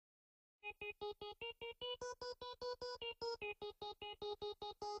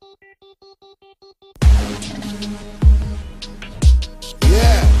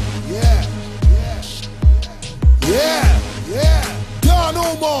Don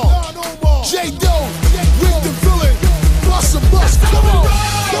Omar, J-Doe, Reek the Villian, Busta, come on,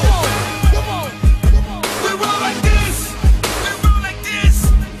 come on, come on. We roll like this, we roll like this,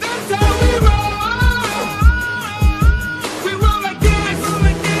 that's how we roll. We roll like this,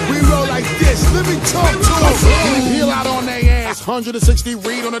 we roll like this. Let me talk to them. Peel out on their ass, 160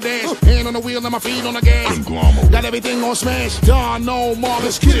 read on the dash, hand on the wheel and my feet on the gas. Got everything on smash. Don Omar,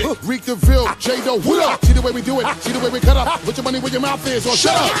 let's get it. Reek the Ville, J-Doe, what up? See the way we do it, see the way we cut up. Put your money where your mouth is, or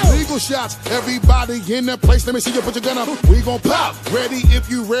shut up. Legal shots, everybody in the place. Let me see you put your gun up. We gon' pop. Ready if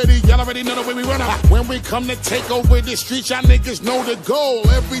you ready. Y'all already know the way we run up. When we come to take over the streets, y'all niggas know the goal.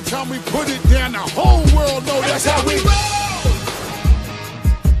 Every time we put it down, the whole world know that's how we roll.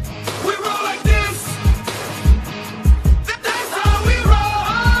 we roll like this, that's how we roll.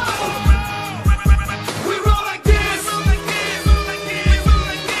 We roll like this,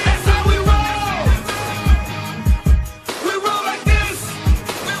 that's how we roll. We roll like this,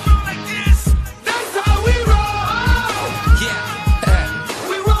 that's how we roll.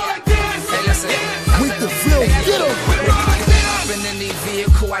 We roll like this. Reek the Ville, get em. In any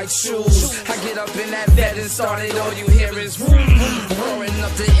vehicle I choose, I get up in that bed and start it. All you hear is vroom, roaring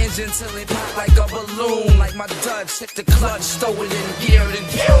up the engine till it pop like a balloon. Like my Dutch, hit the clutch, throw it in gear and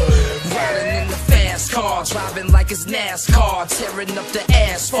riding in the fast car, driving like it's NASCAR, tearing up the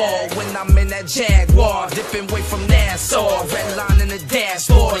asphalt when I'm in that Jaguar, dipping away from Nassau, red line in the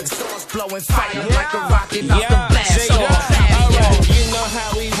dashboard, exhaust blowing fire like a rocket out the blast off. Alright, you know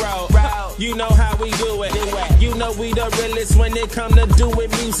how we roll. You know how we do it. You know we the realest when it come to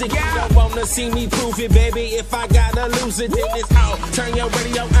doing music. You don't wanna see me prove it, baby. If I gotta lose it, then it's out. Turn your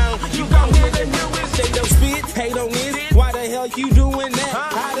radio on. You gon' hear the newest. They don't spit, hate on this. Why the hell you doing that?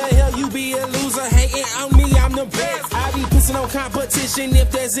 How the hell you be a loser? Hating on me, I'm the best. I be pissing on competition. If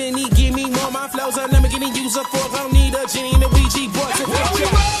there's any, give me more. My flows are never getting used up for. Don't need a genie and a Ouija board to